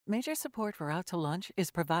Major support for Out to Lunch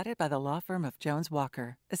is provided by the law firm of Jones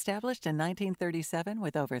Walker, established in 1937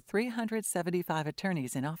 with over 375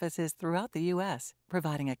 attorneys in offices throughout the U.S.,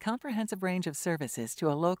 providing a comprehensive range of services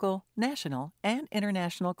to a local, national, and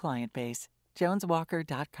international client base.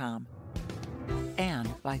 JonesWalker.com.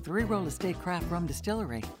 And by Three Roll Estate Craft Rum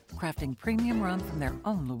Distillery, crafting premium rum from their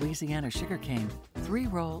own Louisiana sugarcane. Three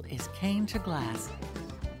Roll is cane to glass.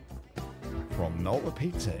 From Nola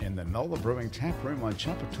Pizza in the Nola Brewing Tap Room on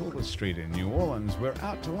Chapatoula Street in New Orleans, we're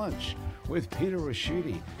out to lunch with Peter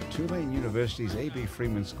Ricchiuti, Tulane University's A.B.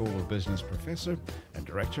 Freeman School of Business professor and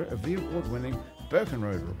director of the award-winning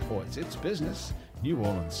Birkenroad Reports. It's business, New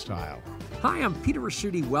Orleans style. Hi, I'm Peter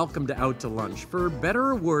Ricchiuti. Welcome to Out to Lunch. For better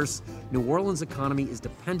or worse, New Orleans' economy is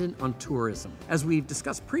dependent on tourism. As we've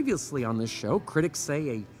discussed previously on this show, critics say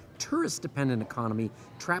a tourist-dependent economy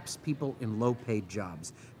traps people in low-paid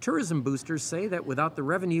jobs. Tourism boosters say that without the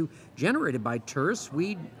revenue generated by tourists,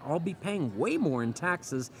 we'd all be paying way more in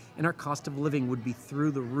taxes and our cost of living would be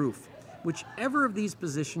through the roof. Whichever of these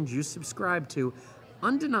positions you subscribe to,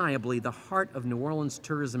 undeniably the heart of New Orleans'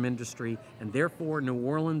 tourism industry and therefore New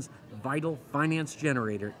Orleans' vital finance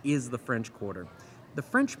generator is the French Quarter. The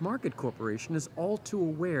French Market Corporation is all too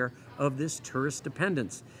aware of this tourist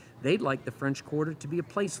dependence. They'd like the French Quarter to be a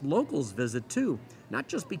place locals visit too, not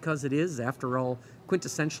just because it is, after all,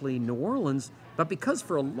 quintessentially New Orleans, but because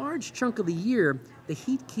for a large chunk of the year, the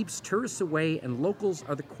heat keeps tourists away and locals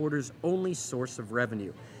are the Quarter's only source of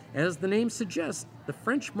revenue. As the name suggests, the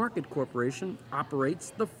French Market Corporation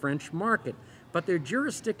operates the French market, but their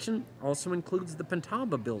jurisdiction also includes the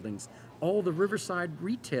Pentaba buildings, all the Riverside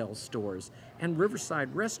retail stores, and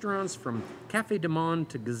Riverside restaurants from Café du Monde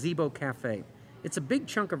to Gazebo Cafe. It's a big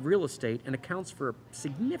chunk of real estate and accounts for a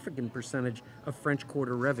significant percentage of French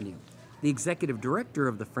Quarter revenue. The executive director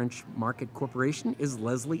of the French Market Corporation is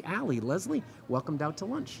Leslie Alley. Leslie, welcome Out to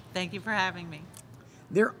Lunch. Thank you for having me.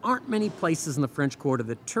 There aren't many places in the French Quarter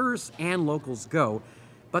that tourists and locals go,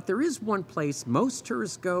 but there is one place most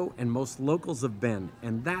tourists go and most locals have been,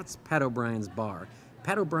 and that's Pat O'Brien's Bar.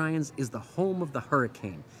 Pat O'Brien's is the home of the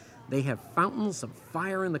Hurricane. They have fountains of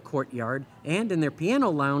fire in the courtyard, and in their piano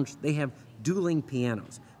lounge, they have dueling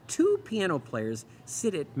pianos. Two piano players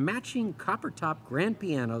sit at matching copper-top grand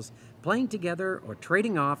pianos, playing together or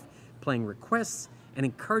trading off, playing requests, and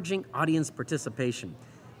encouraging audience participation.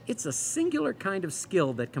 It's a singular kind of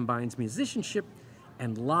skill that combines musicianship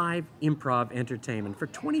and live improv entertainment. For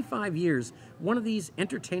 25 years, one of these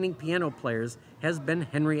entertaining piano players has been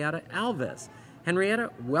Henrietta Alves. Henrietta,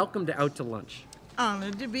 welcome to Out to Lunch.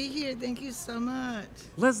 Honored to be here. Thank you so much.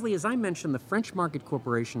 Leslie, as I mentioned, the French Market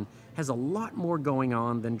Corporation has a lot more going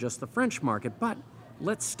on than just the French market, but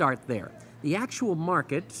let's start there. The actual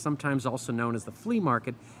market, sometimes also known as the flea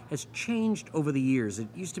market, has changed over the years. It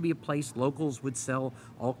used to be a place locals would sell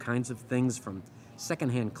all kinds of things from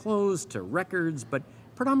secondhand clothes to records, but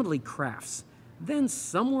predominantly crafts. Then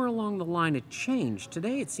somewhere along the line it changed.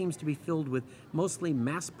 Today it seems to be filled with mostly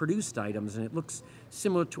mass-produced items, and it looks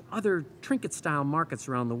similar to other trinket-style markets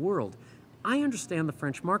around the world. I understand the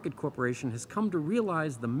French Market Corporation has come to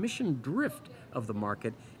realize the mission drift of the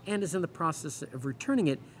market and is in the process of returning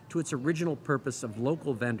it to its original purpose of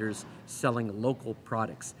local vendors selling local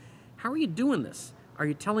products. How are you doing this? Are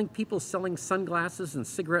you telling people selling sunglasses and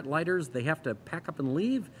cigarette lighters they have to pack up and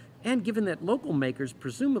leave? And given that local makers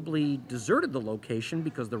presumably deserted the location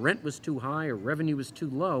because the rent was too high or revenue was too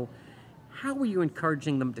low, how are you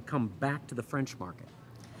encouraging them to come back to the French market?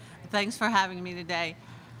 Thanks for having me today.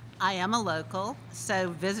 I am a local,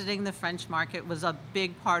 so visiting the French market was a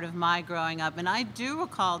big part of my growing up, and I do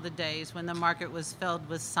recall the days when the market was filled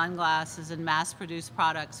with sunglasses and mass-produced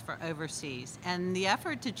products for overseas. And the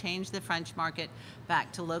effort to change the French market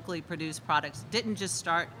back to locally produced products didn't just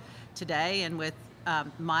start today and with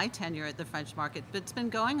my tenure at the French market, but it's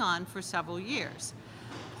been going on for several years.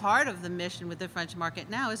 Part of the mission with the French market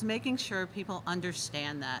now is making sure people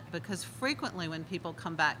understand that, because frequently when people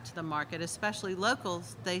come back to the market, especially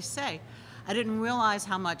locals, they say, I didn't realize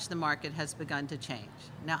how much the market has begun to change.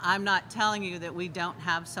 Now, I'm not telling you that we don't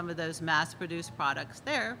have some of those mass-produced products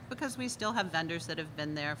there, because we still have vendors that have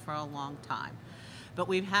been there for a long time. But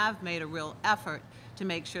we have made a real effort to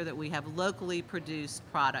make sure that we have locally produced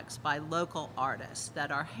products by local artists that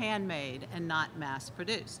are handmade and not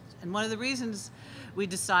mass-produced. And one of the reasons we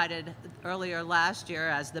decided earlier last year,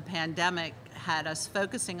 as the pandemic had us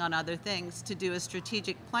focusing on other things, to do a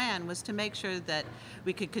strategic plan was to make sure that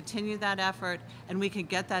we could continue that effort and we could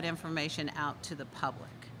get that information out to the public.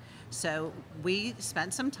 So we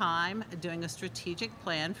spent some time doing a strategic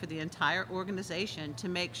plan for the entire organization to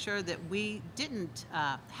make sure that we didn't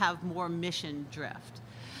have more mission drift.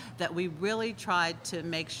 that we really tried to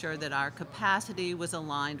make sure that our capacity was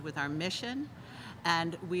aligned with our mission.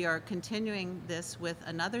 And we are continuing this with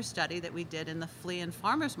another study that we did in the flea and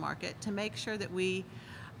farmers market to make sure that we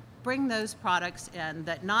bring those products in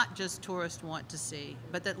that not just tourists want to see,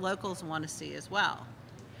 but that locals want to see as well.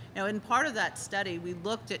 Now, in part of that study, we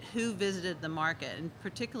looked at who visited the market, and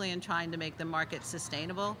particularly in trying to make the market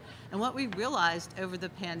sustainable. And what we realized over the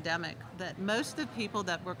pandemic, that most of the people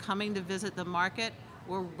that were coming to visit the market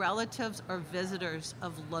were relatives or visitors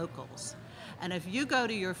of locals. And if you go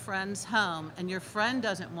to your friend's home and your friend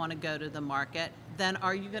doesn't want to go to the market, then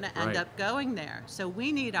are you going to end up going there? So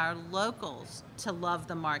we need our locals to love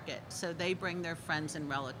the market, so they bring their friends and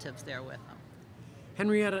relatives there with them.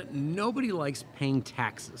 Henrietta, nobody likes paying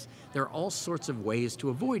taxes. There are all sorts of ways to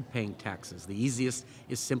avoid paying taxes. The easiest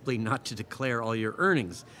is simply not to declare all your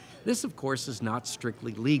earnings. This, of course, is not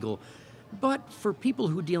strictly legal. But for people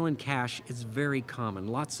who deal in cash, it's very common.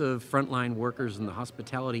 Lots of frontline workers in the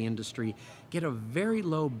hospitality industry get a very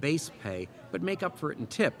low base pay, but make up for it in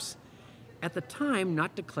tips. At the time,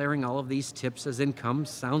 not declaring all of these tips as income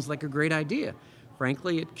sounds like a great idea.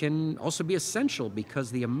 Frankly, it can also be essential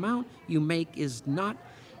because the amount you make is not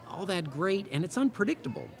all that great and it's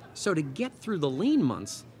unpredictable. So to get through the lean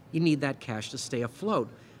months, you need that cash to stay afloat.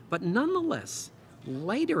 But nonetheless,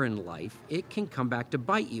 later in life, it can come back to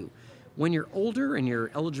bite you. When you're older and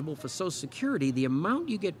you're eligible for Social Security, the amount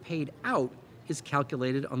you get paid out is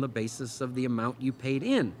calculated on the basis of the amount you paid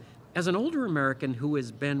in. As an older American who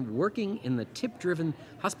has been working in the tip-driven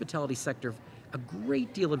hospitality sector a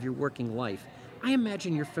great deal of your working life, I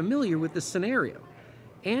imagine you're familiar with this scenario.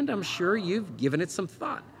 And I'm sure you've given it some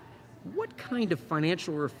thought. What kind of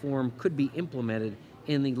financial reform could be implemented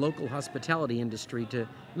in the local hospitality industry to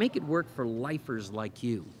make it work for lifers like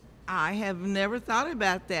you? I have never thought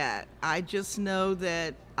about that. I just know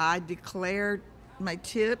that I declared my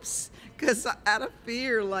tips because out of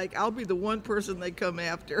fear, like I'll be the one person they come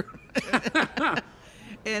after.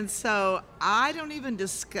 And so I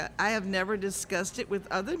have never discussed it with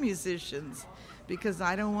other musicians because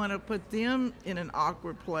I don't want to put them in an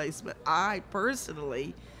awkward place. But I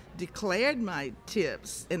personally declared my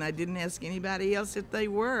tips and I didn't ask anybody else if they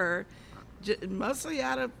were. Mostly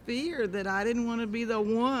out of fear that I didn't want to be the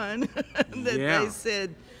one that they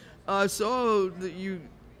said, I saw that you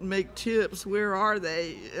make tips, where are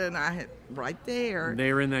they? And I had right there.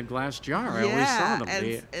 They were in that glass jar. I always saw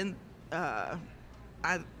them.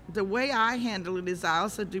 The way I handle it is I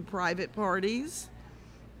also do private parties.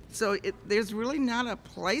 So there's really not a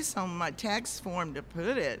place on my tax form to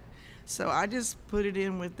put it. So I just put it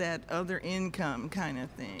in with that other income kind of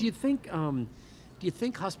thing. Do you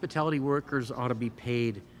think hospitality workers ought to be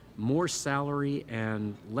paid more salary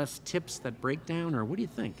and less tips that break down, or what do you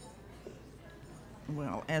think?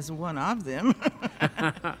 Well, as one of them.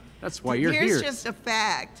 That's why you're here. Here's just a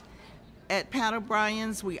fact. At Pat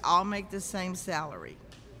O'Brien's, we all make the same salary.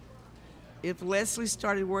 If Leslie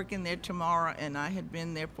started working there tomorrow and I had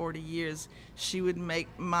been there 40 years, she would make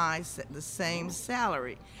the same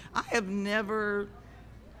salary. I have never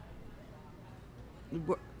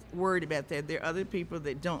worried about that. There are other people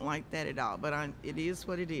that don't like that at all, but it is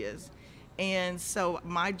what it is. And so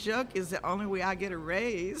my joke is the only way I get a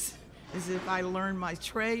raise is if I learn my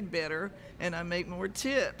trade better and I make more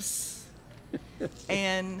tips.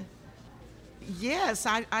 And yes,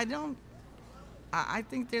 I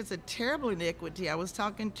think there's a terrible inequity. I was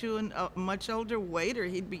talking to a much older waiter.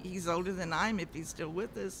 He's older than I am if he's still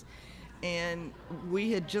with us. And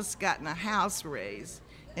we had just gotten a house raise.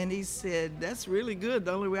 And he said, that's really good.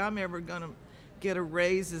 The only way I'm ever going to get a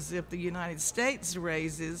raise is if the United States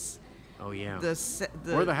raises. Oh, yeah.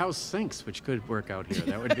 Or the house sinks, which could work out here.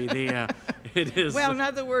 That would be it is. Well, in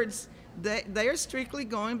other words, they are strictly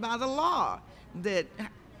going by the law. That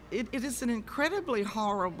it is an incredibly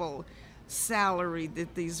horrible salary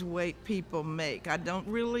that these white people make. I don't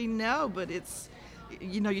really know, but it's,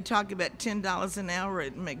 you talk about $10 an hour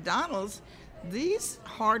at McDonald's. These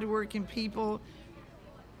hardworking people,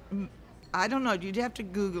 I don't know, you'd have to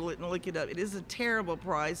Google it and look it up. It is a terrible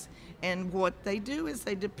price, and what they do is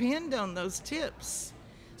they depend on those tips.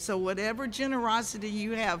 So whatever generosity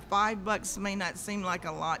you have, $5 may not seem like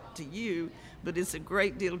a lot to you, but it's a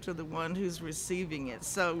great deal to the one who's receiving it.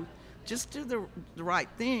 So just do the right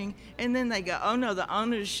thing, and then they go, oh no, the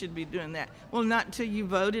owners should be doing that. Well, not until you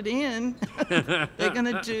voted in. They're going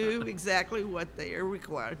to do exactly what they are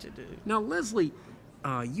required to do. Now, Leslie,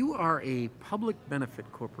 you are a public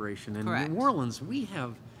benefit corporation. In Correct. New Orleans, we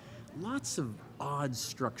have lots of odd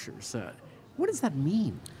structures. What does that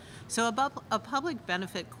mean? So a public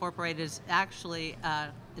benefit corporation is actually,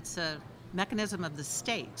 it's a mechanism of the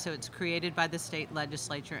state. So it's created by the state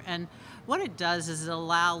legislature. And what it does is it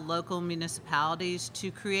allow local municipalities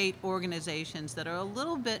to create organizations that are a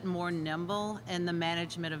little bit more nimble in the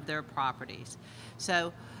management of their properties.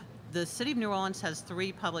 So the City of New Orleans has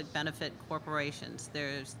 3 public benefit corporations.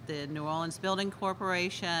 There's the New Orleans Building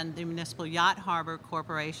Corporation, the Municipal Yacht Harbor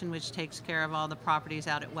Corporation, which takes care of all the properties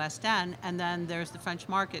out at West End, and then there's the French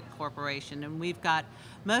Market Corporation, and we've got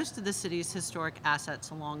most of the city's historic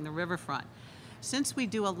assets along the riverfront. Since we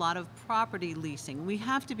do a lot of property leasing, we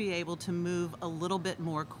have to be able to move a little bit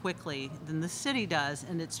more quickly than the city does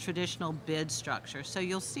in its traditional bid structure. So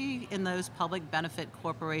you'll see in those public benefit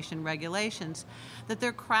corporation regulations that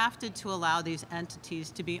they're crafted to allow these entities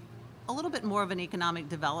to be a little bit more of an economic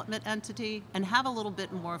development entity and have a little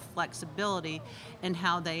bit more flexibility in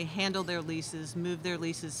how they handle their leases, move their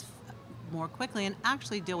leases more quickly, and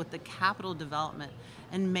actually deal with the capital development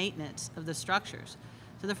and maintenance of the structures.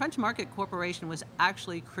 So the French Market Corporation was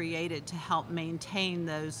actually created to help maintain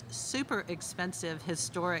those super expensive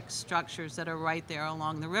historic structures that are right there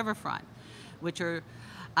along the riverfront, which are,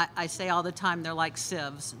 I say all the time, they're like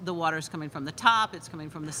sieves. The water's coming from the top, it's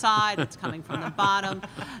coming from the side, it's coming from the bottom.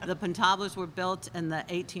 The Pontablas were built in the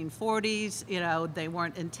 1840s. You know, they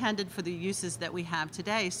weren't intended for the uses that we have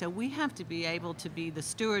today. So we have to be able to be the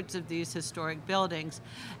stewards of these historic buildings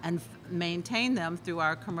and maintain them through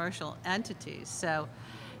our commercial entities. So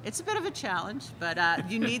it's a bit of a challenge, but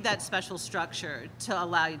you need that special structure to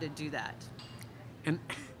allow you to do that. And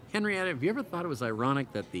Henrietta, have you ever thought it was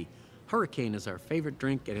ironic that the hurricane is our favorite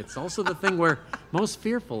drink, and it's also the thing we're most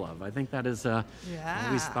fearful of? I think that is, I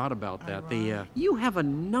always thought about that. You have a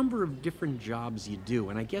number of different jobs you do,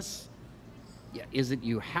 and I guess, is it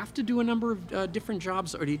you have to do a number of different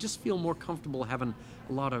jobs, or do you just feel more comfortable having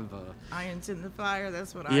a lot of... irons in the fire,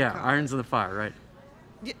 that's what I call it. Irons in the fire, right.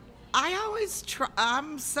 I always try,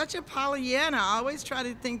 I'm such a Pollyanna. I always try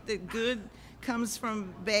to think that good comes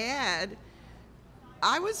from bad.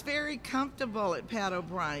 I was very comfortable at Pat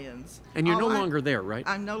O'Brien's. And you're no longer there, right?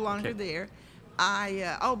 I'm no longer there.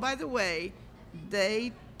 Oh, by the way,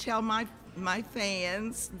 they tell my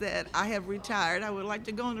fans that I have retired. I would like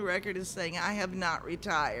to go on the record as saying I have not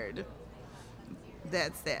retired.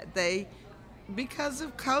 That's that. Because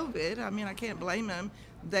of COVID, I mean, I can't blame them,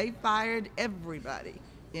 they fired everybody.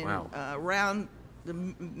 Around the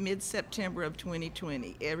mid-September of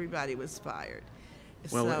 2020, everybody was fired.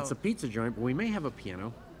 Well, it's a pizza joint, but we may have a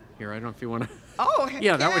piano here. I don't know if you want to. Oh, heck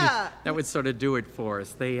yeah! That would sort of do it for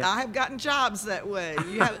us. I have gotten jobs that way.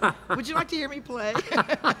 Would you like to hear me play?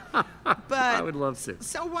 But I would love to.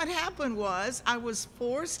 So what happened was I was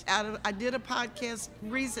forced out of. I did a podcast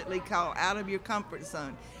recently called "Out of Your Comfort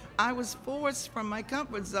Zone." I was forced from my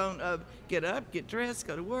comfort zone of get up, get dressed,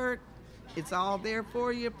 go to work. It's all there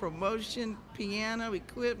for you, promotion, piano,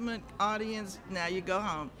 equipment, audience, now you go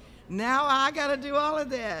home. Now I got to do all of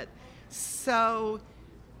that. So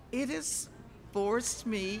it has forced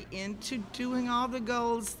me into doing all the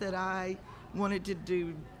goals that I wanted to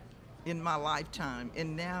do in my lifetime.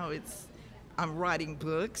 And now I'm writing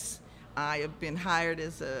books. I have been hired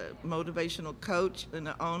as a motivational coach in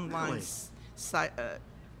an online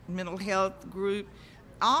mental health group.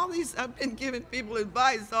 All these, I've been giving people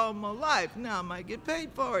advice all my life. Now I might get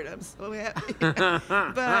paid for it. I'm so happy.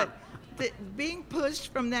 But being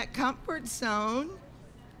pushed from that comfort zone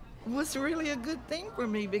was really a good thing for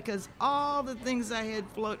me because all the things I had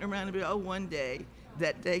floating around, one day,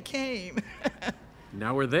 that day came.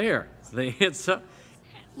 Now we're there.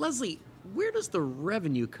 Leslie, where does the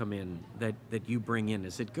revenue come in that you bring in?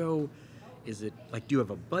 Is it like, do you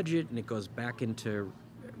have a budget and it goes back into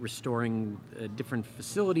restoring different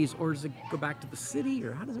facilities, or does it go back to the city,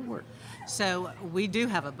 or how does it work? So we do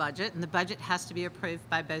have a budget, and the budget has to be approved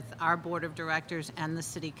by both our board of directors and the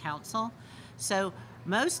city council. So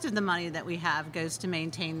most of the money that we have goes to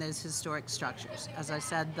maintain those historic structures. As I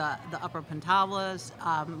said, the Upper Pontablas,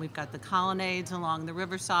 we've got the colonnades along the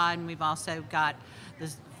riverside, and we've also got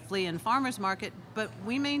the Flea and Farmers Market, but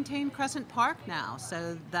we maintain Crescent Park now,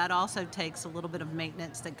 so that also takes a little bit of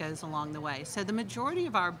maintenance that goes along the way. So the majority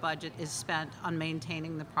of our budget is spent on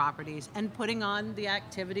maintaining the properties and putting on the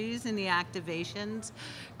activities and the activations.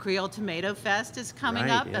 Creole Tomato Fest is coming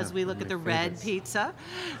up as we look at the red pizza,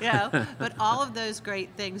 but all of those great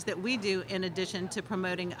things that we do in addition to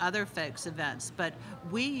promoting other folks' events. But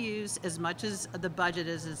we use as much as the budget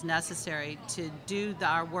is necessary to do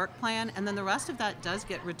our work plan, and then the rest of that does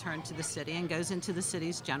get returned to the city and goes into the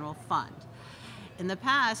city's general fund. In the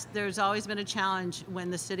past, there's always been a challenge when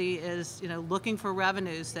the city is, looking for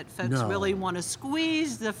revenues that folks really want to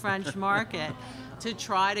squeeze the French market to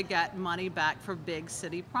try to get money back for big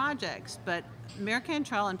city projects. But Mayor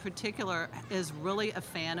Cantrell in particular is really a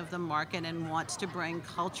fan of the market and wants to bring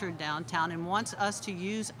culture downtown and wants us to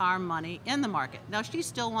use our money in the market. Now, she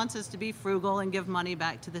still wants us to be frugal and give money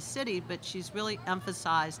back to the city, but she's really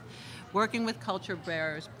emphasized working with culture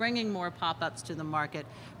bearers, bringing more pop-ups to the market,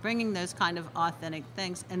 bringing those kind of authentic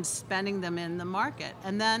things and spending them in the market.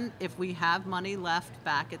 And then if we have money left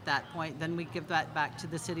back at that point, then we give that back to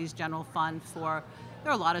the city's general fund for,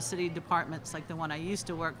 there are a lot of city departments like the one I used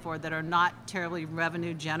to work for that are not terribly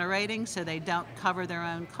revenue generating, so they don't cover their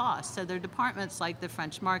own costs. So there are departments like the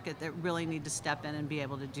French Market that really need to step in and be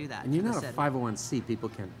able to do that. And you're not a 501c, people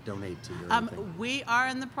can't donate to you or anything. We are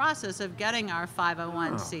in the process of getting our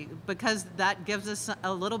 501c because that gives us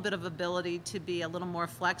a little bit of ability to be a little more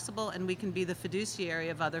flexible, and we can be the fiduciary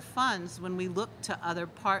of other funds when we look to other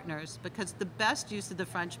partners, because the best use of the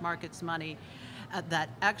French Market's money, that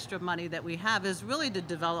extra money that we have, is really to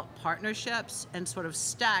develop partnerships and sort of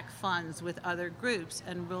stack funds with other groups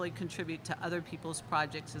and really contribute to other people's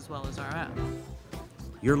projects as well as our own.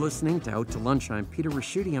 You're listening to Out to Lunch. I'm Peter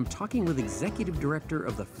Raschuti. I'm talking with Executive Director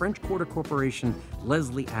of the French Quarter Corporation,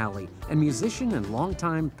 Leslie Alley, and musician and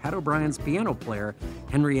longtime Pat O'Brien's piano player,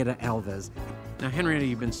 Henrietta Alves. Now, Henrietta,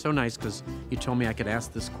 you've been so nice because you told me I could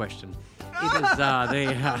ask this question. It is,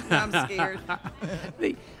 I'm scared.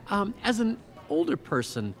 As an older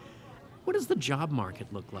person, what does the job market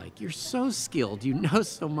look like? You're so skilled, you know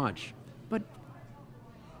so much, but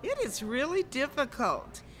it is really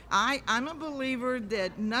difficult. I'm a believer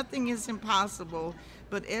that nothing is impossible,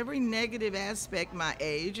 but every negative aspect, my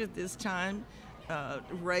age at this time,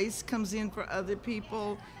 race comes in for other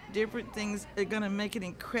people, different things are going to make it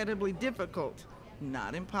incredibly difficult.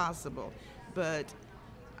 Not impossible, but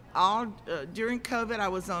during COVID, I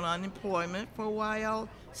was on unemployment for a while,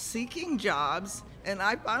 seeking jobs, and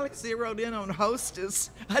I finally zeroed in on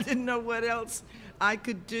hostess. I didn't know what else I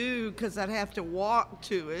could do because I'd have to walk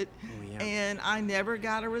to it, and I never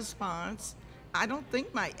got a response. I don't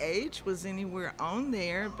think my age was anywhere on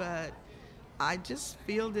there, but I just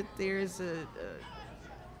feel that there's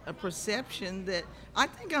a perception that I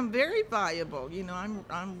think I'm very valuable. You know,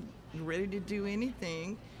 I'm ready to do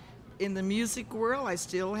anything. In the music world, I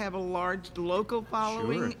still have a large local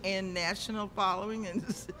following and national following and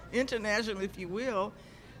international, if you will.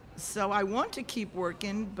 So I want to keep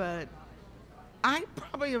working, but I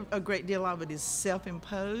probably a great deal of it is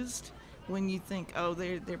self-imposed when you think, oh,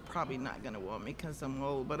 they're probably not going to want me because I'm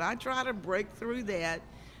old. But I try to break through that.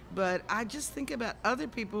 But I just think about other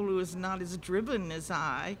people who is not as driven as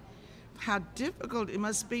I, how difficult it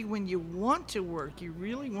must be when you want to work, you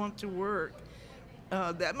really want to work.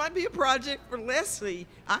 That might be a project for Leslie.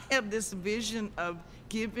 I have this vision of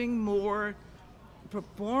giving more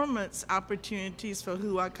performance opportunities for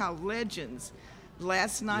who I call legends.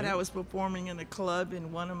 Last night I was performing in a club,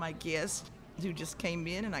 and one of my guests who just came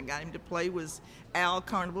in and I got him to play was Al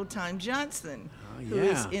Carnival Time Johnson, who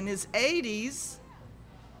is in his 80s,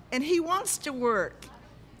 and he wants to work,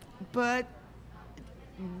 but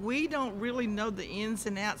we don't really know the ins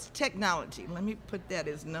and outs. Technology, let me put that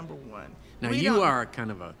as number one. Now, you are kind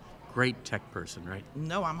of a great tech person, right?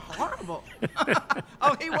 No, I'm horrible.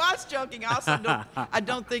 Oh, he was joking. I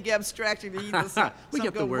don't think abstraction either. So, we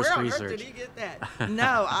get the worst where research. Where on earth did he get that?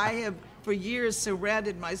 No, I have for years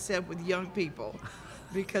surrounded myself with young people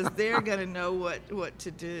because they're going to know what to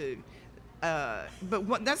do.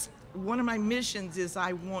 But that's one of my missions is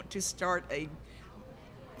I want to start a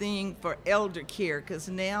thing for elder care, because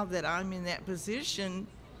now that I'm in that position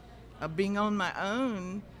of being on my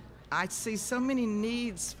own, I see so many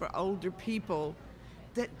needs for older people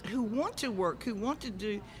who want to work, who want to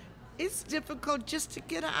do. It's difficult just to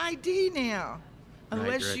get an ID now.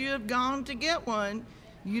 Unless you have gone to get one,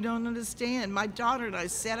 you don't understand. My daughter and I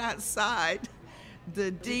sat outside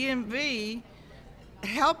the DMV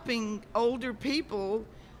helping older people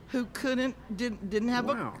who didn't have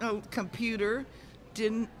a computer,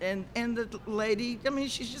 and the lady, I mean,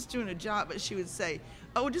 she's just doing a job, but she would say,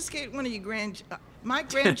 oh, just get one of your my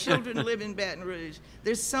grandchildren live in Baton Rouge.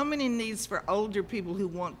 There's so many needs for older people who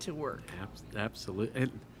want to work.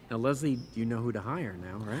 Absolutely. Now, Leslie, you know who to hire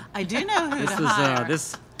now, right? I do know who to hire.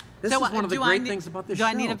 This is one of the great things about this show. Do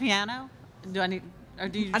I need a piano? Or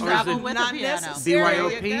do you travel with a piano?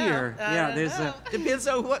 BYOP or there's a... Depends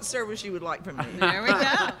on what service you would like from me. There we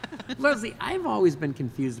go. Leslie, I've always been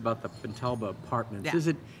confused about the Pentalba Apartments. Yeah. Is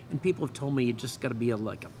it? And people have told me you just got to be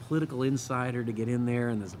like a political insider to get in there,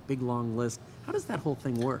 and there's a big long list. How does that whole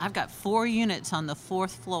thing work? I've got 4 units on the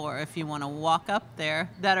 4th floor if you want to walk up there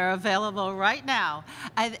that are available right now.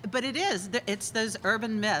 But it's those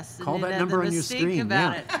urban myths. Call and, that the number on your mystique screen.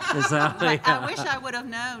 about Yeah. it. Exactly. But I wish I would have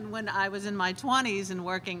known when I was in my 20s and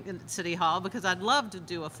working in City Hall, because I'd love to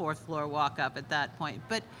do a 4th floor walk up at that point.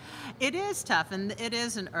 But it is tough, and it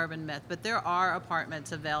is an urban myth. But there are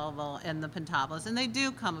apartments available in the Pentablas, and they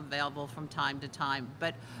do come available from time to time.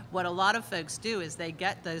 But what a lot of folks do is they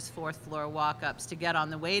get those 4th floor walk ups to get on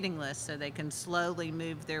the waiting list so they can slowly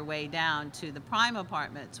move their way down to the prime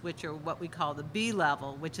apartments, which are what we call the B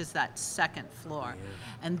level, which is that 2nd floor. Yeah.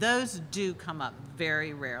 And those do come up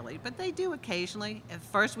very rarely, but they do occasionally. At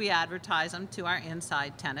first, we advertise them to our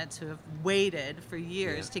inside tenants who have waited for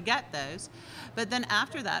years to get those. But then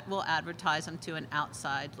after that, we'll advertise them to an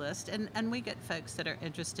outside list, and we get folks that are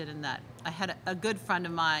interested in that. I had a good friend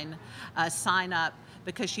of mine sign up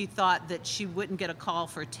because she thought that she wouldn't get a call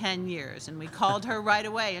for 10 years. And we called her right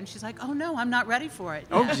away, and she's like, oh, no, I'm not ready for it.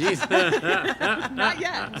 Oh, geez. Not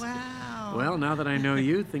yet. Wow. Well, now that I know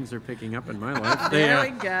you, things are picking up in my life. There we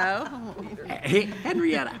go. Hey,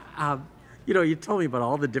 Henrietta, you told me about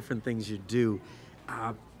all the different things you do.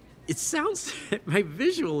 It sounds, my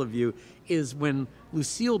visual of you is when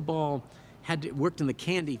Lucille Ball worked in the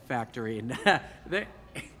candy factory, and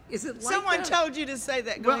is it like Someone that? told you to say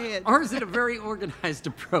that. Go ahead. Or is it a very organized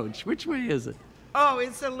approach? Which way is it? Oh,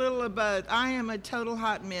 it's a little of both. I am a total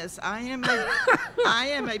hot mess. I am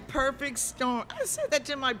a perfect storm. I said that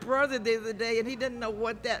to my brother the other day, and he didn't know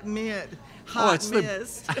what that meant. Hot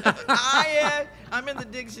mess. I'm in the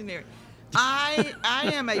dictionary. I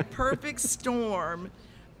am a perfect storm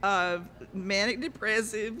of manic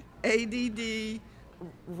depressive, ADD,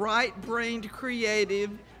 right-brained creative.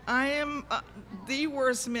 I am the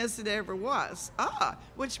worst mess that ever was.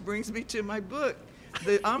 Which brings me to my book.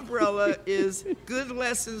 The umbrella is good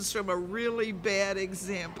lessons from a really bad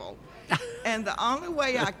example. And the only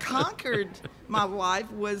way I conquered my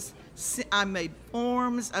life was I made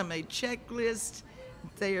forms, I made checklists.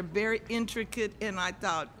 They are very intricate, and I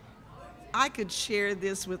thought I could share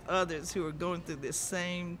this with others who are going through this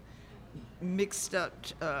same mixed up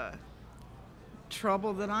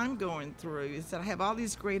trouble that I'm going through, is that I have all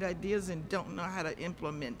these great ideas and don't know how to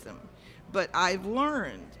implement them. But I've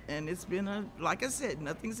learned, and it's been like I said,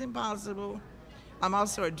 nothing's impossible. I'm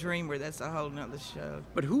also a dreamer. That's a whole nother show.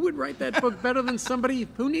 But who would write that book better than somebody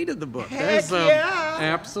who needed the book? Heck yeah!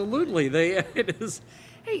 Absolutely. It is.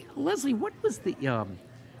 Hey, Leslie, what was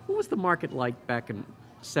the market like back in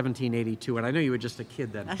 1782? And I know you were just a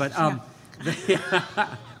kid then, but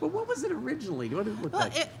but what was it originally? What did it look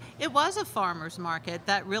like? It was a farmer's market.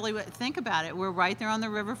 That really, think about it. We're right there on the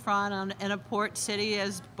riverfront in a port city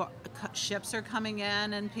as ships are coming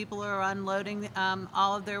in and people are unloading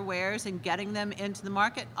all of their wares and getting them into the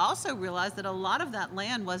market. Also realize that a lot of that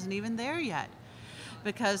land wasn't even there yet,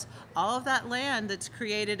 because all of that land that's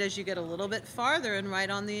created as you get a little bit farther and right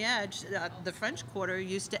on the edge, the French Quarter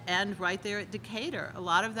used to end right there at Decatur. A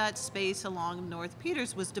lot of that space along North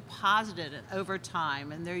Peters was deposited over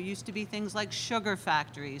time, and there used to be things like sugar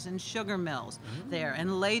factories and sugar mills there and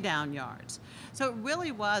laydown yards. So it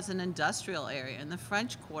really was an industrial area, and the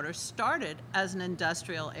French Quarter started as an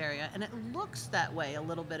industrial area, and it looks that way a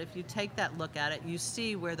little bit. If you take that look at it, you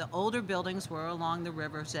see where the older buildings were along the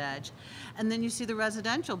river's edge, and then you see the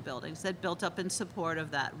residential buildings that built up in support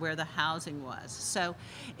of that, where the housing was. So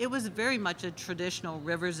it was very much a traditional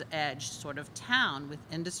river's edge sort of town with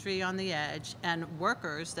industry on the edge and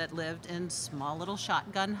workers that lived in small little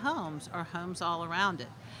shotgun homes or homes all around it.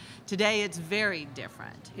 Today it's very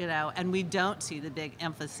different, and we don't see the big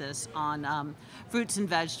emphasis on fruits and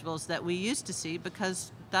vegetables that we used to see,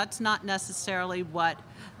 because that's not necessarily what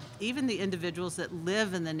even the individuals that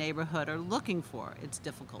live in the neighborhood are looking for. It's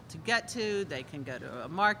difficult to get to. They can go to a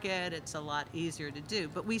market. It's a lot easier to do.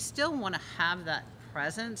 But we still want to have that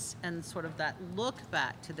presence and sort of that look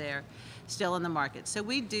back to there still in the market. So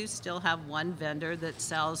we do still have one vendor that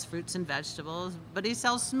sells fruits and vegetables, but he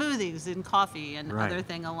sells smoothies and coffee and other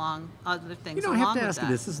things along I have to ask you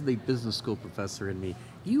this. This is the business school professor in me.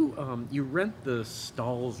 You rent the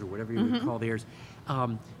stalls or whatever you would call theirs,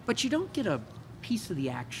 but you don't get a piece of the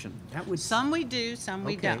action. Some we do, some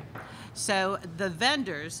we don't. So the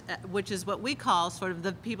vendors, which is what we call sort of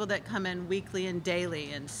the people that come in weekly and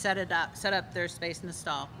daily and set up their space in the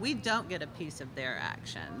stall, we don't get a piece of their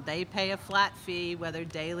action. They pay a flat fee, whether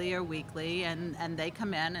daily or weekly, and they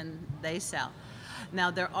come in and they sell.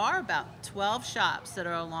 Now, there are about 12 shops that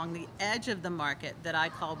are along the edge of the market that I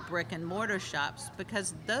call brick and mortar shops,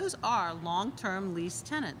 because those are long-term lease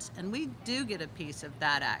tenants, and we do get a piece of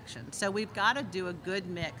that action. So we've got to do a good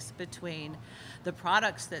mix between the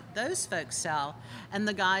products that those folks sell and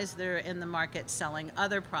the guys that are in the market selling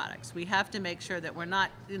other products. We have to make sure that we're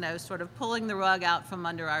not, sort of pulling the rug out from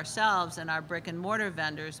under ourselves and our brick and mortar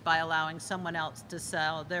vendors by allowing someone else to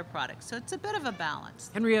sell their products. So it's a bit of a balance.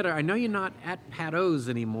 Henrietta, I know you're not at Pat O's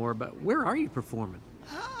anymore, but where are you performing?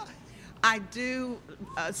 I do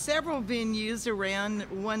several venues around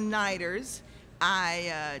one-nighters.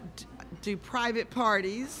 I do private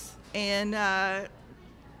parties, and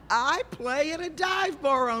I play at a dive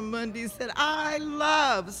bar on Mondays that I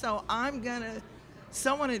love. So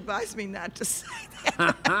someone advised me not to say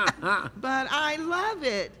that, but I love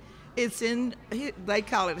it. It's they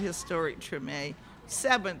call it Historic Treme,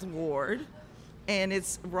 7th Ward, and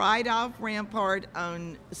it's right off Rampart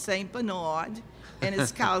on St. Bernard, and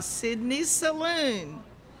it's called Sydney's Saloon.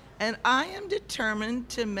 And I am determined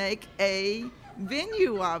to make a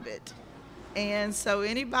venue of it. And so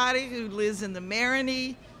anybody who lives in the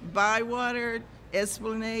Marigny, Bywater,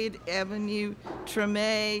 Esplanade Avenue,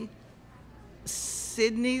 Treme,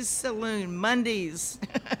 Sydney's Saloon, Mondays.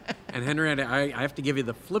 And Henrietta, I have to give you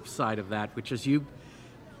the flip side of that, which is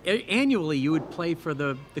annually you would play for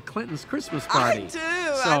the Clintons' Christmas party. I do.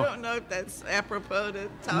 I don't know if that's apropos to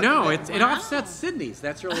talk No, about. it offsets Sydney's.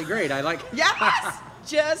 That's really great. I like. Yes,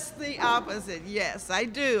 just the opposite. Yes, I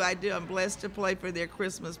do. I'm blessed to play for their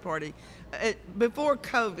Christmas party. Before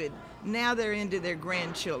COVID, now they're into their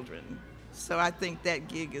grandchildren. So I think that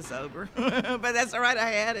gig is over. But that's all right, I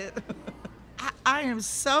had it. I am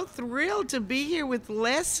so thrilled to be here with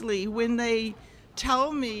Leslie. When they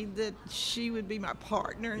told me that she would be my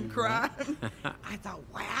partner in crime, I thought,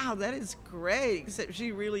 wow, that is great. Except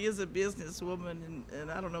she really is a businesswoman,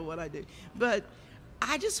 and I don't know what I do. But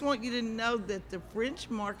I just want you to know that the French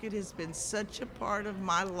market has been such a part of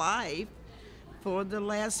my life for the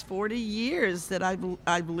last 40 years that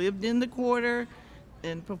I've lived in the quarter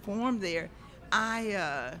and performed there.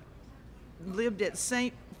 I lived at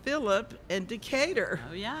St. Philip and Decatur.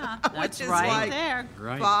 Oh, yeah. Which That's is right like there.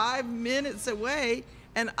 Right. 5 minutes away.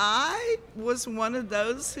 And I was one of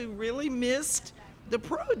those who really missed the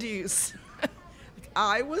produce.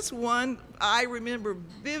 I remember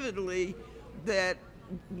vividly that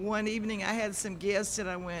one evening I had some guests and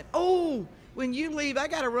I went, oh, when you leave, I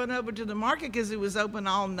got to run over to the market because it was open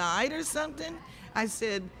all night or something. I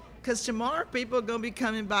said, because tomorrow people are going to be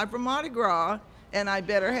coming by from Mardi Gras, and I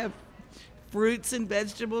better have fruits and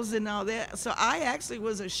vegetables and all that. So I actually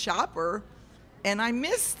was a shopper, and I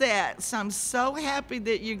missed that. So I'm so happy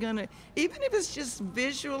that you're going to, even if it's just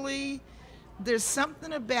visually, there's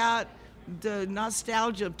something about the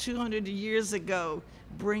nostalgia of 200 years ago,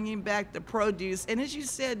 bringing back the produce. And as you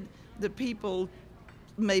said, the people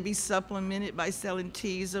maybe supplement it by selling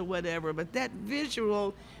teas or whatever, but that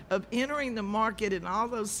visual of entering the market and all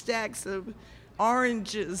those stacks of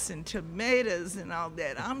oranges and tomatoes and all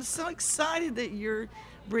that, I'm so excited that you're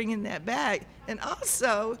bringing that back. And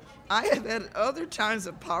also, I have had other times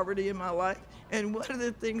of poverty in my life, and one of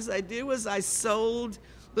the things I did was I sold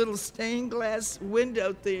little stained glass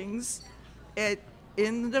window things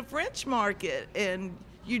in the French market, and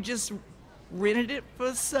you just rented it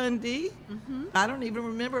for Sunday. Mm-hmm. I don't even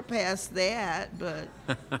remember past that, but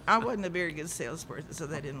I wasn't a very good salesperson, so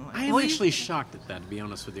they didn't like I it. am actually shocked at that, to be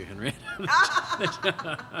honest with you, Henrietta.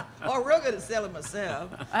 Or real good at selling myself.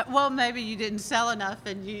 Well, maybe you didn't sell enough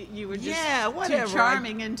and you were just whatever. too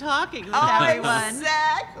charming and talking with everyone.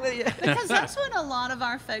 Exactly. Because that's what a lot of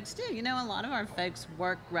our folks do. A lot of our folks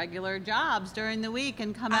work regular jobs during the week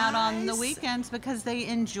and come out on the weekends because they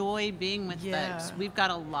enjoy being with folks. We've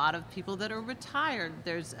got a lot of people that are retired.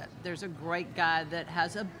 There's a great guy that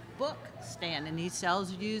has a book stand and he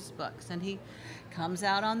sells used books, and he comes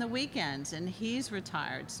out on the weekends, and he's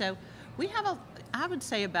retired. So we have I would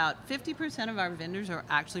say about 50% of our vendors are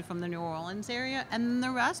actually from the New Orleans area, and the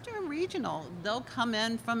rest are regional. They'll come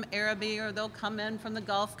in from Araby, or they'll come in from the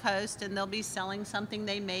Gulf Coast, and they'll be selling something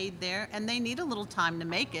they made there, and they need a little time to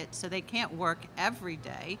make it, so they can't work every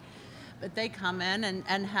day. But they come in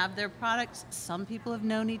and have their products. Some people have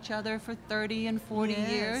known each other for 30 and 40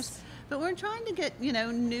 years. But we're trying to get,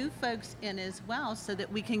 new folks in as well, so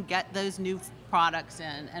that we can get those new products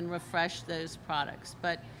in and refresh those products.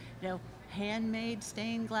 But, handmade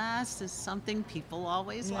stained glass is something people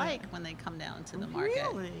always like when they come down to the market.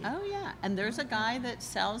 Really? Oh, yeah. And there's a guy that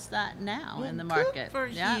sells that now in the Good market. for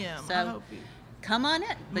him. So come on in.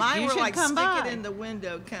 But Mine you were should like come stick by. it in the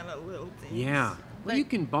window kind of little things. Yeah. Well, you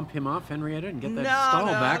can bump him off, Henrietta, and get that No, stall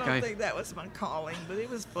no, back. I don't think that was my calling, but it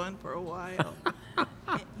was fun for a while.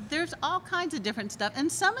 There's all kinds of different stuff,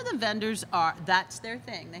 and some of the vendors that's their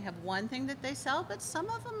thing. They have one thing that they sell, but some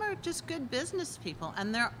of them are just good business people,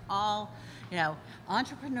 and they're all,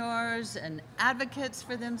 entrepreneurs and advocates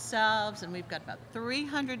for themselves, and we've got about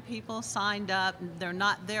 300 people signed up. They're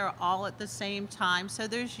not there all at the same time, so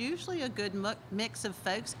there's usually a good mix of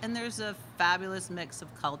folks, and there's a fabulous mix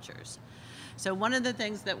of cultures. So one of the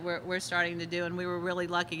things that we're starting to do, and we were really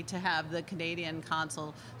lucky to have the Canadian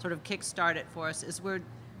Consul sort of kickstart it for us, is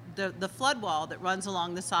the flood wall that runs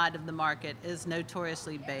along the side of the market is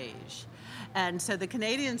notoriously beige. And so the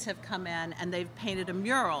Canadians have come in and they've painted a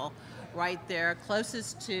mural right there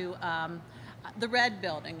closest to the Red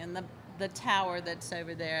Building and the tower that's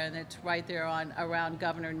over there, and it's right there around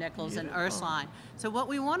Governor Nichols and Ursuline. So what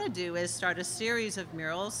we want to do is start a series of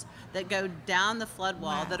murals that go down the flood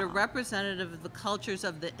wall that are representative of the cultures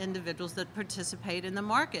of the individuals that participate in the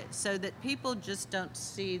market, so that people just don't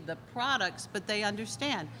see the products, but they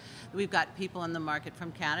understand. We've got people in the market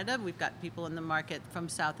from Canada, we've got people in the market from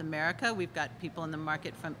South America, we've got people in the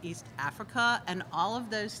market from East Africa, and all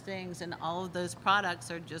of those things and all of those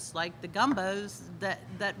products are just like the gumbos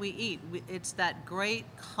that we eat. It's that great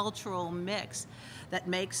cultural mix that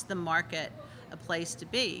makes the market a place to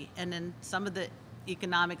be. And in some of the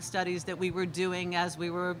economic studies that we were doing as we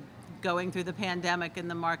were going through the pandemic and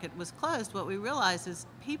the market was closed, what we realized is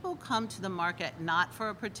people come to the market not for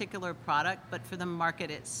a particular product, but for the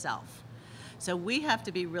market itself. So we have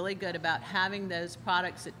to be really good about having those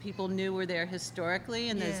products that people knew were there historically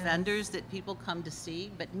and those vendors that people come to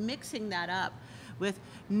see, but mixing that up with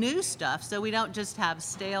new stuff so we don't just have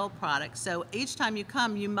stale products. So each time you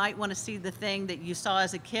come, you might want to see the thing that you saw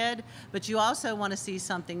as a kid, but you also want to see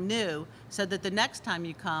something new so that the next time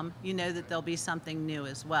you come, you know that there'll be something new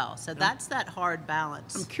as well. So that's that hard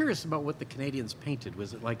balance. I'm curious about what the Canadians painted.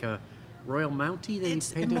 Was it like a Royal Mountie they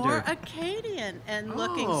it's painted? more Acadian and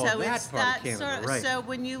looking. Oh, So that it's part of that Canada, sort of, right. so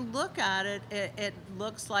when you look at it, it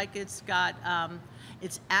looks like it's got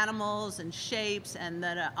it's animals and shapes, and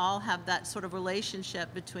that all have that sort of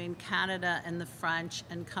relationship between Canada and the French,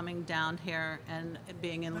 and coming down here and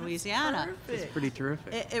being in Louisiana. Perfect. It's pretty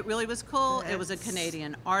terrific. It really was cool. It was a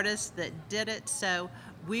Canadian artist that did it. So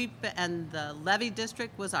and the Levy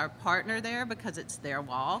District was our partner there because it's their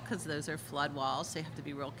wall, because those are flood walls, so you have to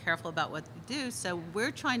be real careful about what you do. So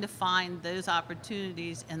we're trying to find those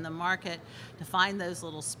opportunities in the market, to find those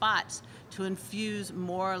little spots to infuse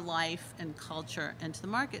more life and culture into the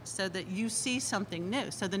market so that you see something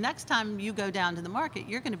new. So the next time you go down to the market,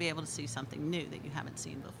 you're going to be able to see something new that you haven't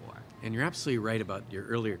seen before. And you're absolutely right about your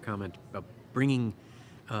earlier comment about bringing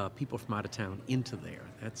people from out of town into there.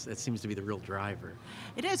 That seems to be the real driver.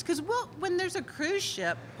 It is, because when there's a cruise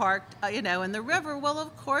ship parked, in the river, well,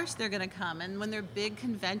 of course they're going to come. And when there are big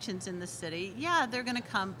conventions in the city, yeah, they're going to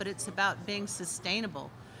come, but it's about being sustainable.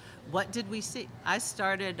 What did we see? I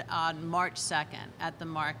started on March 2nd at the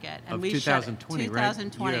market, and Of we 2020, shut it, right?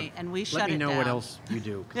 2020, and we shut it down. Let me know what else you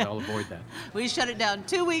do, because I'll avoid that. We shut it down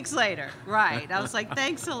 2 weeks later. Right. I was like,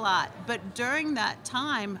 thanks a lot. But during that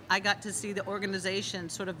time, I got to see the organization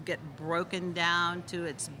sort of get broken down to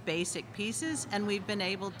its basic pieces, and we've been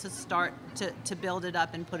able to start to build it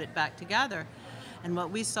up and put it back together. And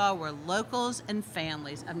what we saw were locals and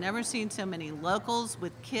families. I've never seen so many locals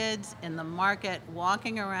with kids in the market,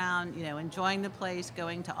 walking around, enjoying the place,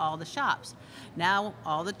 going to all the shops. Now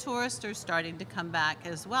all the tourists are starting to come back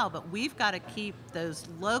as well, but we've got to keep those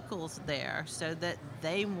locals there so that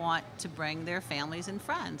they want to bring their families and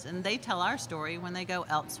friends. And they tell our story when they go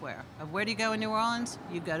elsewhere. Where do you go in New Orleans?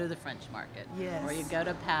 You go to the French market. Yes. Or you go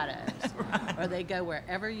to Patta's. Right. Or they go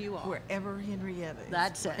wherever you are. Wherever Henrietta is.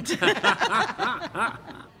 That's it.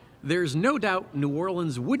 There's no doubt New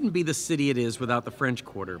Orleans wouldn't be the city it is without the French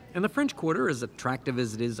Quarter. And the French Quarter, as attractive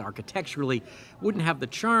as it is architecturally, wouldn't have the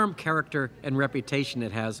charm, character, and reputation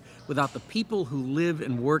it has without the people who live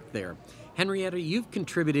and work there. Henrietta, you've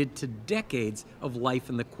contributed to decades of life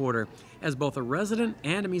in the Quarter as both a resident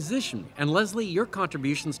and a musician. And Leslie, your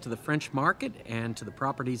contributions to the French market and to the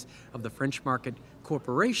properties of the French Market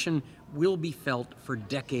Corporation will be felt for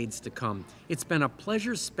decades to come. It's been a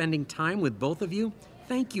pleasure spending time with both of you.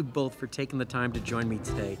 Thank you both for taking the time to join me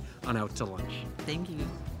today on Out to Lunch. Thank you.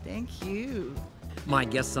 Thank you. My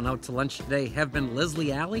guests on Out to Lunch today have been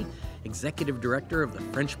Leslie Alley Executive Director of the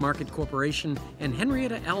French Market Corporation, and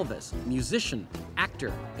Henrietta Alves, musician,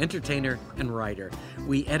 actor, entertainer, and writer.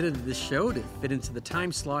 We edited this show to fit into the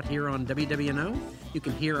time slot here on WWNO. You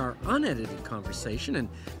can hear our unedited conversation and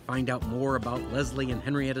find out more about Leslie and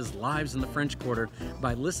Henrietta's lives in the French Quarter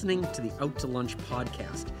by listening to the Out to Lunch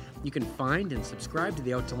podcast. You can find and subscribe to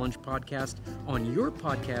the Out to Lunch podcast on your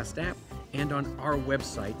podcast app and on our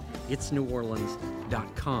website,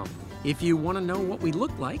 itsneworleans.com. If you want to know what we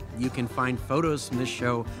look like, you can find photos from this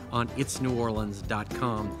show on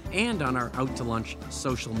itsneworleans.com and on our Out to Lunch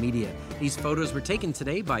social media. These photos were taken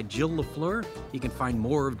today by Jill LaFleur. You can find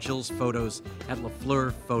more of Jill's photos at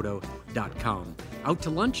lafleurphoto.com. Out to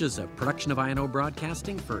Lunch is a production of INO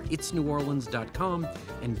Broadcasting for itsneworleans.com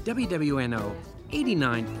and WWNO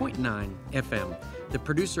 89.9 FM. The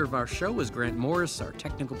producer of our show is Grant Morris, our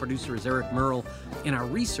technical producer is Eric Merle, and our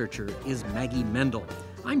researcher is Maggie Mendel.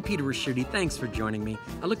 I'm Peter Ricchiuti. Thanks for joining me.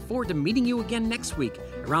 I look forward to meeting you again next week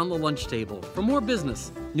around the lunch table for more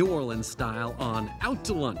business, New Orleans style, on Out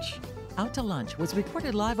to Lunch. Out to Lunch was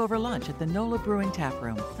recorded live over lunch at the NOLA Brewing Tap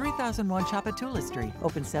Room, 3001 Chapatula Street,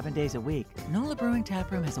 open 7 days a week. NOLA Brewing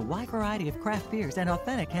Tap Room has a wide variety of craft beers and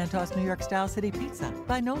authentic hand-tossed New York-style city pizza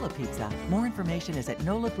by NOLA Pizza. More information is at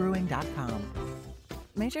nolabrewing.com.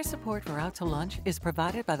 Major support for Out to Lunch is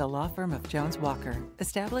provided by the law firm of Jones Walker,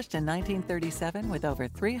 established in 1937 with over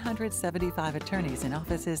 375 attorneys in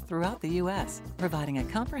offices throughout the U.S., providing a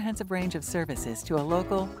comprehensive range of services to a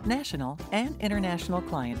local, national, and international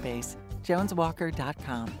client base.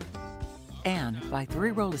 JonesWalker.com. And by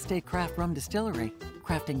Three Roll Estate Craft Rum Distillery,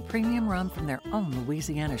 crafting premium rum from their own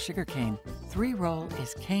Louisiana sugarcane. Three Roll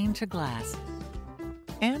is cane to glass.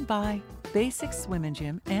 And by Basics Swim &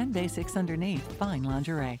 Gym and Basics Underneath Fine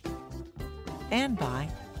Lingerie. And by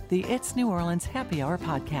the It's New Orleans Happy Hour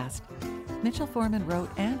podcast. Mitchell Foreman wrote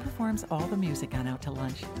and performs all the music on Out to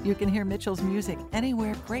Lunch. You can hear Mitchell's music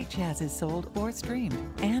anywhere great jazz is sold or streamed,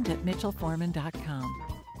 and at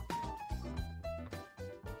mitchellforeman.com.